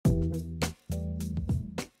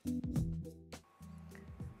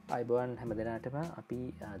අයිබෝන් හැම දෙනාටම අපි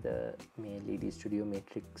අද මේ ලීඩ ස්ටඩියෝ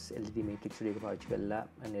මේට්‍රික්ස් එල්ඩ මේට්‍රික් ඩිය පාච් කල්ලා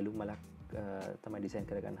නෙලු මලක් තමයි ඩිසයින්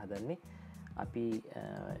කරගන්න හදන්නේ අපි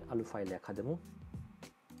අලු ෆයිල්ලයක් හදමු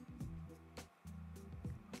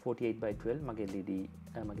 48/12 මගේ ලීඩ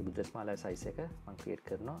මගේ බුද්‍රස් මාලා සයිස එක මං ක්‍රියට්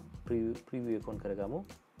කරනවා ප්‍රවියකොන් කරගමු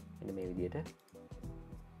එ මේ විදියට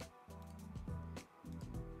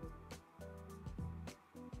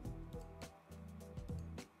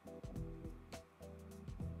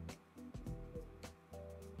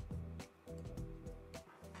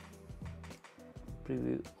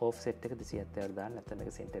ඕෆ් සෙට් එක 270 දාන්න නැත්නම්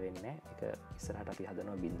එක සෙන්ටර් වෙන්නේ එක ඉස්සරහට අපි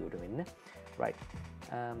හදනවා බිඳුවට වෙන්න රයිට්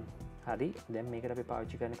හරි දැන් මේකට අපි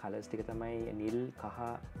පාවිච්චි කරන කලර්ස් ටික තමයි නිල් කහ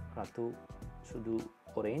රතු සුදු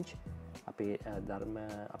ඔරේන්ජ් අපේ ධර්ම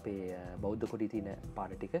අපේ බෞද්ධ කොටි තියෙන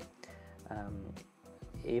පාට ටික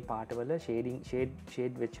ඒ පාටවල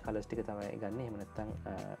ෂේඩ් වෙච්ච කලර්ස් ටික තමයි ගන්න එහෙම නැත්නම්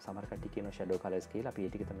සමහර කට්ටිය කියන ෂැඩෝ කලර්ස් කියලා අපි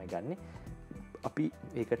ඒ ටික තමයි ගන්න අපි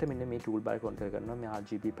ඒකට මෙන්න මේ ටූල් බාර් කොන් කරගන්නවා මේ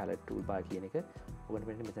RGB palette ටූල් බාර් කියන එක ඔබට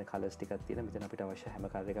මෙන්න මෙතන කලර්ස් ටිකක් තියෙනවා මෙතන අපිට අවශ්‍ය හැම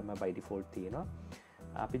කලර් එකක්ම by default තියෙනවා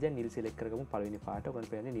අපි දැන් නිල් සිලෙක්ට් කරගමු පළවෙනි පාට ඔබට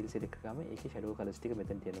පේන්නේ නිල් සිලෙක්ට් කරාම ඒකේ ෂැඩෝ කලර්ස් ටික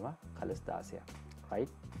මෙතන තියෙනවා කලර්ස් 16ක්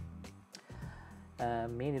right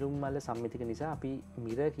මේ නිරුම් මල්ල සම්මිතික නිසා අපි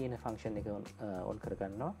mirror කියන ෆන්ක්ෂන් එක on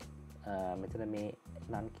කරගන්නවා මෙතන මේ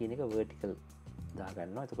none කියන එක vertical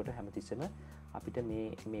දාගන්නවා එතකොට හැමතිස්සෙම අපිට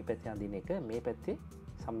මේ පැත්තේ අඳින එක මේ පැත්තේ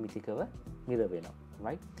සම්මිතිකව මිර වෙනවා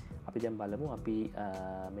right අපි දැන් බලමු අපි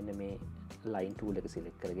මෙන්න මේ line tool එක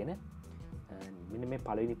select කරගෙන මෙන්න මේ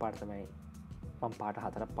පළවෙනි පාට තමයි මම පාට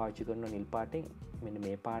හතරක් පාවිච්චි කරනවා නිල් පාටෙන් මෙන්න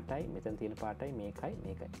මේ පාටයි මෙතන තියෙන පාටයි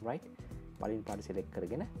මේකයි right පළවෙනි පාට select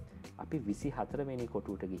කරගෙන අපි 24 වෙනි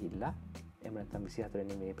කොටුවට ගිහිල්ලා එහෙම නැත්නම් 24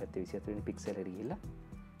 වෙනි මේ පැත්තේ 24 වෙනි පික්සල් එකට ගිහිල්ලා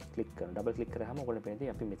ක්ලික් කරනවා ඩබල් ක්ලික් කරාම ඔයගොල්ලෝ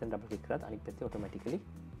පේන්නේ අපි මෙතන ඩබල් ක්ලික් කරාත් අනිත් පැත්තේ ඔටෝමැටිකලි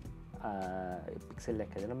පික්සල්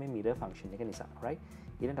එක හැදෙනවා මේ mirror function එක නිසා right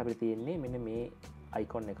ඊළඟට අපිට තියෙන්නේ මෙන්න මේ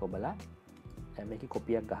icon එක ඔබලා මේකේ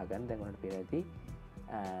කොපියක් ගහගන්න දැන් ඔයාලට පේනවා ඇති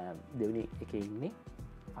දෙවෙනි එකේ ඉන්නේ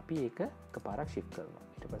අපි ඒක එකපාරක් shift කරනවා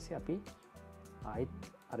ඊට පස්සේ අපි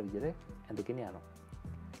ආයෙත් අර විදිහට ඇඳගෙන යනවා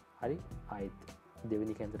හරි ආයෙත්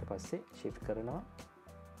දෙවෙනි කැඳට පස්සේ shift කරනවා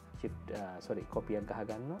කොපියක්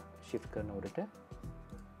ගහගන්නවා shift කරන උඩට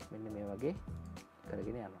මෙන්න මේ වගේ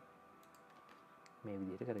කරගෙන යනවා මේ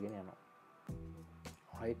විදිහට කරගෙන යනවා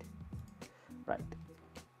right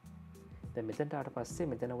දැන් මෙතනට ආවට පස්සේ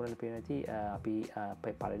මෙතන ඔයගොල්ලන්ට පේනවා ඇති අපි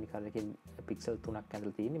පළවෙනි කලර් එකෙන් පික්සල් 3ක්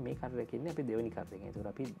ඇඳලා තියෙන්නේ මේ කලර් එකේ ඉන්නේ අපි දෙවෙනි කලර් එකෙන්.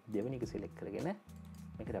 ඒකට අපි දෙවෙනි එක සිලෙක්ට් කරගෙන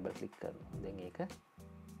මේක ඩබල් ක්ලික් කරනවා. දැන් ඒක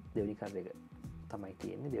දෙවෙනි කලර් එක තමයි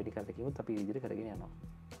තියෙන්නේ. දෙවෙනි කලර් එකෙමුත් අපි මේ විදිහට කරගෙන යනවා.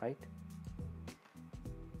 right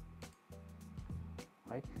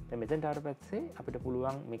දැන් මෙතනට ආවට පස්සේ අපිට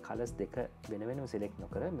පුළුවන් මේ කලර්ස් දෙක වෙන වෙනම සිලෙක්ට්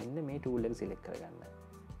නොකර මෙන්න මේ ටූල් එක සිලෙක්ට් කරගන්න.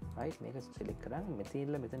 right මේක සිලෙක්ට් කරන්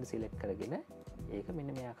මෙතන සිලෙක්ට් කරගෙන ඒක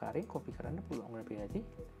මෙන්න මේ ආකාරයෙන් කොපි කරන්න පුළුවන්. ඔයාලට පේනවා ඇති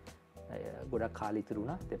ගොඩක් කාලෙ ඉතුරු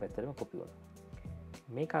වුණා දෙපැත්තටම කොපි වුණා.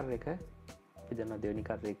 මේ කලර් එක අපි දන්නවා දෙවෙනි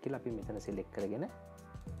කලර් එක කියලා අපි මෙතන සිලෙක්ට් කරගෙන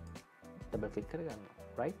ඩබල් ක්ලික් කරගන්නවා.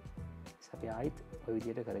 right අපි ආයිත් ඔය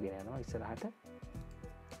විදිහට කරගෙන යනවා ඉස්සරහට.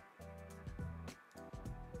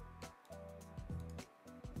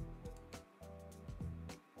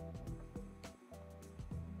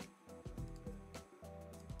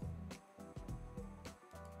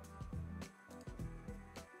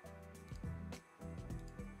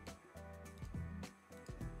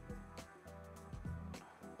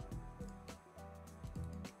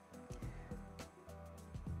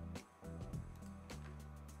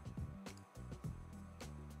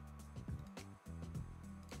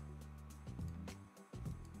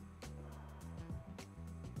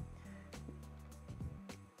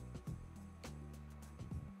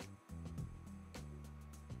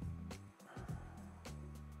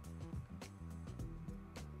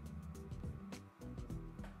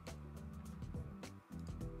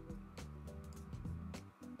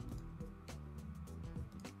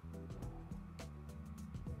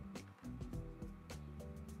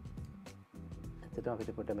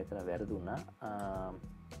 අපිට පොට මෙතන වැරදුනා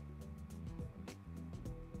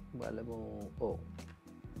බලමු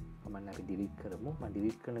මම අපි ඩිලීට් කරමු මම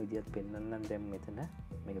ඩිලීට් කරන විදිහත් පෙන්වන්නම් දැන් මෙතන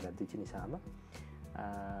මේක වැරදිච්ච නිසාම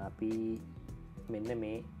අපි මෙන්න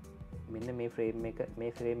මේ ෆ්‍රේම් එක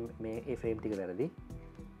මේ ෆ්‍රේම් ටික වැරදි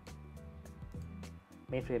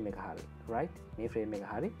මේ ෆ්‍රේම් එක හරි right මේ ෆ්‍රේම් එක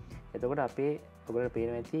හරි එතකොට අපේ ඔයගොල්ලෝ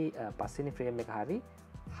පේනවා ඇති පස්වෙනි ෆ්‍රේම් එක හරි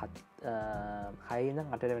 6 ඉඳන්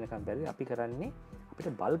 8 වෙනකම් බැරි අපි කරන්නේ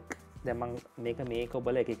අපිට බල්ක් දැන් මම මේක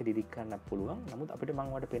ඔබලා එක එක ඩිලීට් කරන්න පුළුවන් නමුත් අපිට මම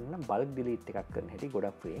ඔයාලට පෙන්නන්න බල්ක් ඩිලීට් එකක් කරන්න හැටි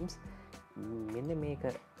ගොඩක් ෆ්‍රේම්ස් මෙන්න මේක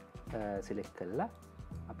සිලෙක්ට් කරලා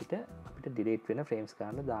අපිට අපිට ඩිලීට් වෙන ෆ්‍රේම්ස්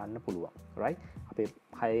ගන්න දාන්න පුළුවන් right අපේ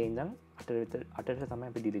 6 ඉඳන් 8 විතර 8ට තමයි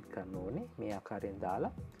අපි ඩිලීට් කරන්න ඕනේ මේ ආකාරයෙන්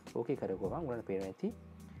දාලා ඕකේ කරගොම උගලට පේනවා ඇති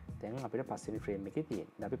දැන් අපිට පස්වෙනි ෆ්‍රේම් එකේ තියෙන.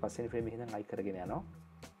 දැන් අපි පස්වෙනි ෆ්‍රේම් එකේ ඉඳන් අයි කරගෙන යනවා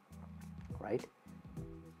right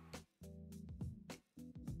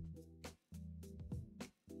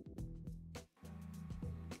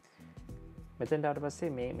මෙතෙන්ට ආවට පස්සේ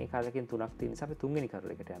මේ කාලෙකින් තුනක් තියෙන නිසා අපි තුන්වෙනි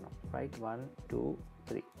කර්ල් එකට යනවා right 1 2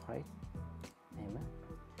 3 right එහෙම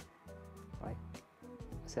right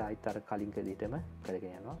ඊට ආයිත් අර කලින් කලීටම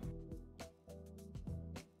කරගෙන යනවා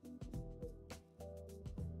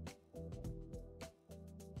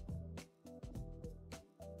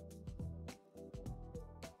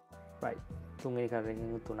right තුන්වෙනි කර්ල්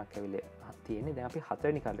එකකින් තුනක් ඇවිල්ලා තියෙන්නේ දැන් අපි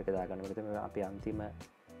හතරවෙනි කර්ල් එක දාගන්න ඕනේ තමයි අපි අන්තිම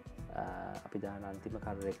අපි දාන අන්තිම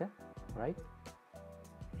කර්ල් එක right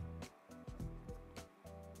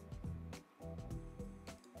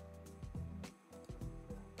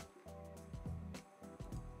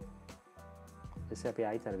එසේ අපි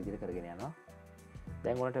ආයිත් අර විදිහට කරගෙන යනවා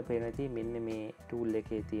දැන් ඔයාලට පේනවා ඇති මෙන්න මේ ටූල්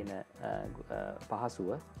එකේ තියෙන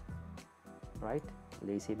පහසුව right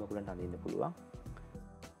ලේසියෙන්ම ඔයගලන්ට අඳින්න පුළුවන්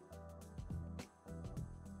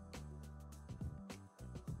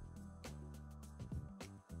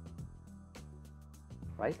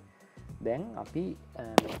right දැන් අපි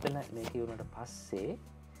මෙතන මේක වුණට පස්සේ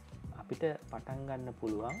අපිට පටන් ගන්න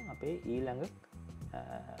පුළුවන් අපේ ඊළඟ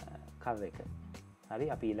කලර් එක. හරි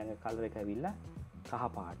අපි ඊළඟ කලර් එක ඇවිල්ලා කහ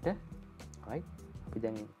පාට. right අපි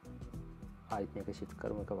දැන් ආයිත් මේක shift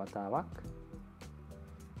කරමු එක වතාවක්.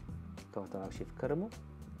 තවතාවක් shift කරමු.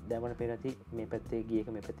 දැන් මට පේනවා ඇති මේ පැත්තේ ගිය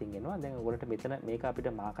එක මේ පැත්තෙන් එනවා. දැන් ඔයගොල්ලන්ට මෙතන මේක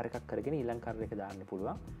අපිට මාකර් එකක් කරගෙන ඊළඟ කලර් එක දාන්න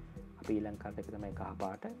පුළුවන්. අපි ඊළඟ කලර් එක තමයි කහ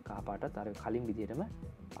පාට. කහ පාටත් අර කලින් විදිහටම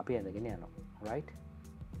අපි ඇඳගෙන යනවා right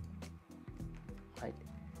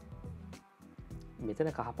මෙතන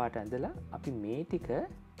කහපාට ඇඳලා අපි මේ ටික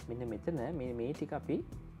මෙන්න මෙතන මේ ටික අපි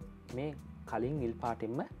මේ කලින් නිල්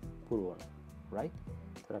පාටින්ම පුරවනවා right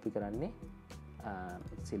ඒතර අපි කරන්නේ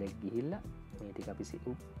select ගිහිල්ලා මේ ටික අපි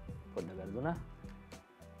පොඩ්ඩක් ගලදුනා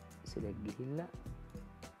select ගිහිල්ලා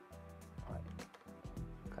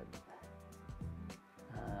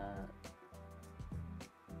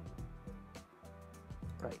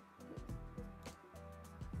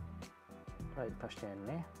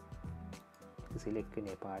ප්‍රශ්නයන්නේ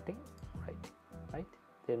සිලෙක්නේ පාටින් right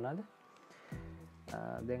තේරුණාද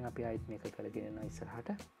දැන් අපි ආයිත් මේක කරගෙන යනවා ඉස්සරහට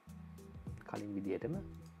කලින් විදියටම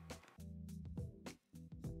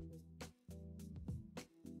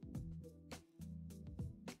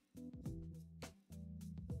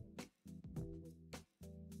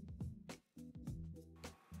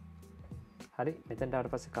හරි මෙතනට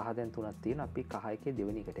ආවට පස්සේ කහ දැන් තුනක් තියෙනවා අපි කහ එකේ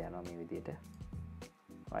දෙවෙනි එකට යනවා මේ විදියට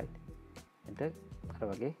right අර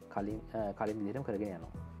වගේ කලින් විදිහටම කරගෙන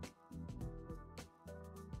යනවා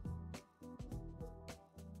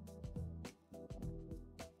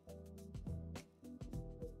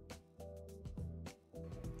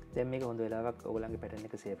දැන් මේක හොඳ වෙලාවක් ඔයගලන්ගේ පැටර්න්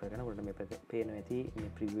එක සේව් කරගෙන ඔයගලන්ට මේ පේනවා ඇති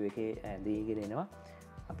මේ ප්‍රිවිව් එකේ ඇඳීගෙන එනවා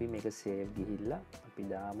අපි මේක සේව් ගිහිල්ලා අපි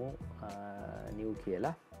දාමු new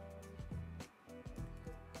කියලා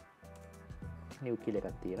new කියලා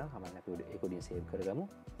එකක් තියෙනවා කමන්න අපි ඒක උඩින් සේව් කරගමු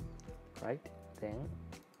right දැන්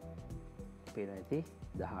පේනවා ඇති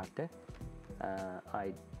 18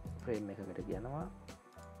 ආයි ෆ්‍රේම් එකකට යනවා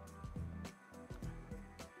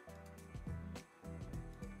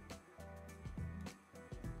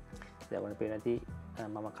දැන් පේනවා ඇති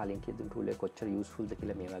මම කලින් කියපු ටූල් එක කොච්චර යූස්ෆුල්ද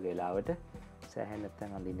කියලා මේ වගේ වෙලාවට සෑහෙන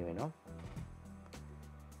නැත්තම් අඳින්න වෙනවා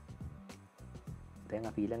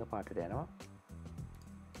දැන් අපි ඊළඟ පාටට යනවා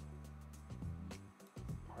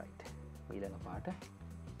right ඊළඟ පාට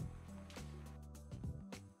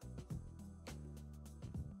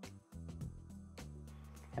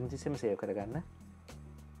හැමතිස්සෙම සේව් කරගන්න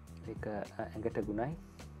ඒක ඇඟට ගුණයි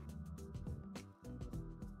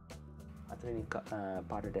අතරින්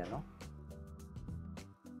පාටට යනවා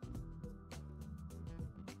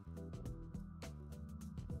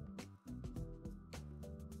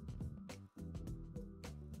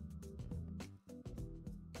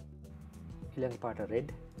ඊළඟ පාට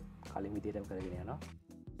රෙඩ් කලින් විදිහටම කරගෙන යනවා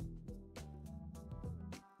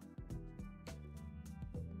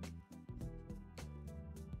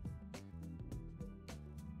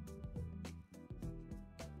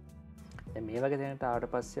මේ වගේ දැනට ආවට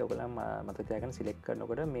පස්සේ ඔයගොල්ලන් මතක තියාගන්න සිලෙක්ට්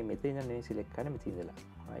කරනකොට මේ මෙතන ඉඳන් නෙවෙයි සිලෙක්ට් කරන්නේ මෙතන ඉඳලා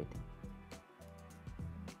right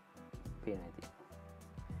පේන ඇති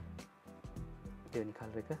දෙවෙනි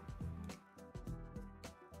කලර් එක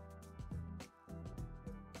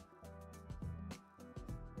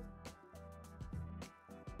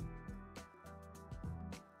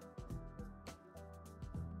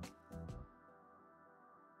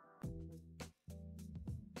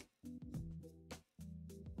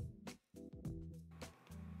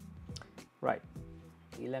right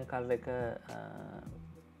ඊළඟ කලර් එක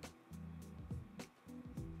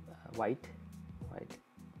white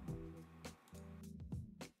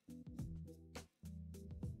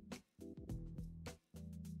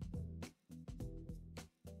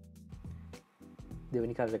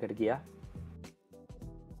දෙවනි කලර් එකට ගියා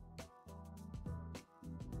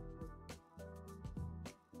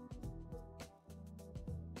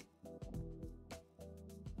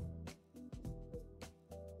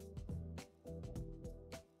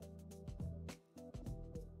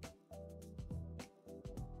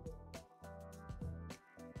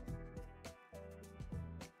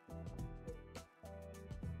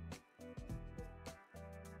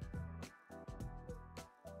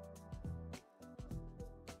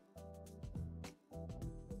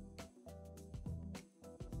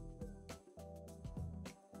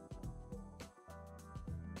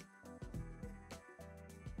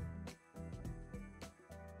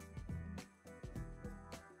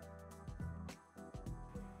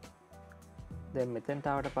දැන්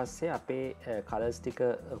මෙතෙන්ටාවට පස්සේ අපේ කලර්ස් ටික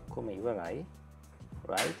ඔක්කොම ඉවරයි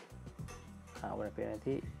right අපිට පේන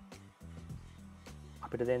ඇති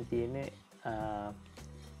අපිට දැන් තියෙන්නේ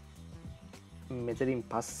මෙතනින්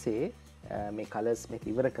පස්සේ මේ කලර්ස් මේක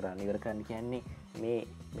ඉවර කරන්න කියන්නේ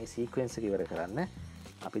මේ සීක්වෙන්ස් එක ඉවර කරන්න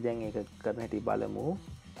අපි දැන් ඒක කරන හැටි බලමු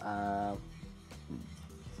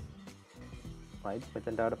right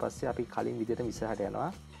මෙතෙන්ටාවට පස්සේ අපි කලින් විදිහට ඉස්සරහට යනවා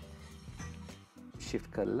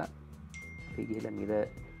shift කරලා අපි ගිහලා මිර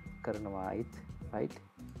කරනවා අයිත් right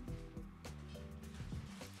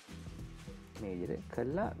මේ විදිහට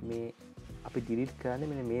කළා මේ අපි delete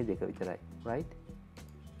කරන්නේ මෙන්න මේ දෙක විතරයි right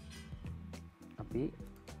අපි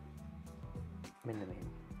මෙන්න මේ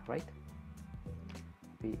right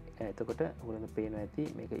අපි එතකොට ඔයගොල්ලන්ට පේනවා ඇති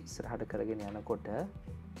මේක ඉස්සරහට කරගෙන යනකොට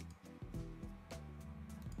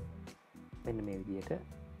මෙන්න මේ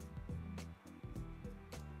විදිහට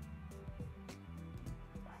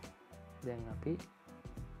දැන් අපි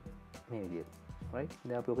මේ විදිහට right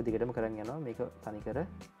දැන් අපි ඔක දිගටම කරන් යනවා මේක තනිකර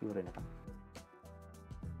ඉවර වෙනකම්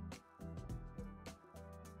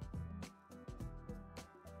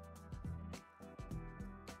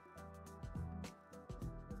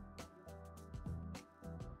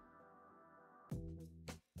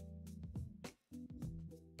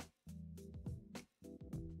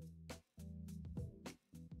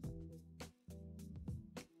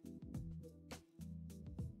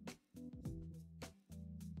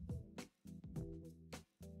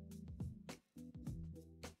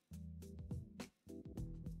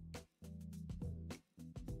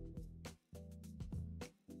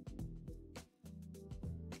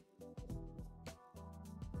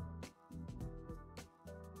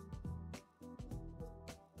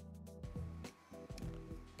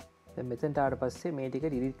මෙතෙන්ට ආවට පස්සේ මේ ටික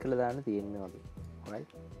ඩිලීට් කරලා දාන්න තියෙනවා වගේ right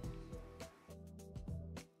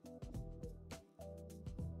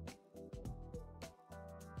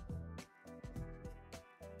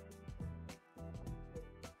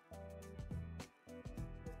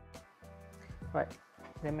right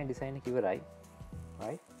දැන් මේ ඩිසයින් එක ඉවරයි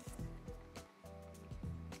right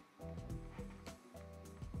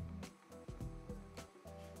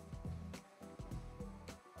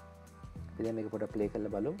අපි දැන් මේක පොඩ්ඩක් ප්ලේ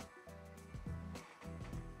කරලා බලමු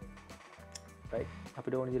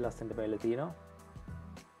අපිට ඕන විදිහට ලස්සනට බලලා තියෙනවා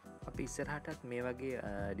අපි ඉස්සරහටත් මේ වගේ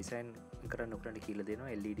ඩිසයින් කරන්න ඔයගලන්ට කියලා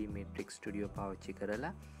දෙනවා LED Matrix Studio පාවිච්චි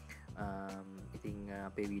කරලා ඉතින්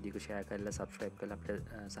අපේ වීඩියෝ එක ෂෙයා කරලා subscribe කරලා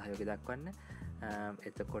අපිට සහයෝගය දක්වන්න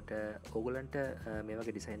එතකොට ඔයගලන්ට මේ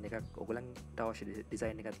වගේ ඩිසයින් එකක් ඔයගලන්ට අවශ්‍ය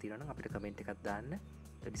ඩිසයින් එකක් තියෙනවා නම් අපිට කමෙන්ට් එකක් දාන්න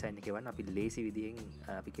ඩිසයින් එක වන්න අපි ලේසි විදියෙන්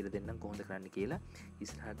අපි කියලා දෙන්නම් කොහොමද කරන්න කියලා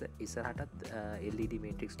ඉස්සරහටත් LED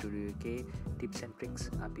Matrix Studio එකේ tips and tricks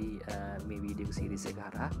අපි මේ වීඩියෝ සීරීස් එක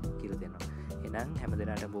හරහා කියලා දෙනවා. එහෙනම්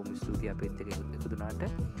හැමදෙනාටම බොහොම ස්තුතියි අපිත් එක්ක එකතු වුණාට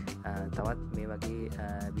තවත් මේ වගේ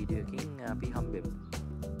වීඩියෝ එකකින් අපි හම්බෙමු.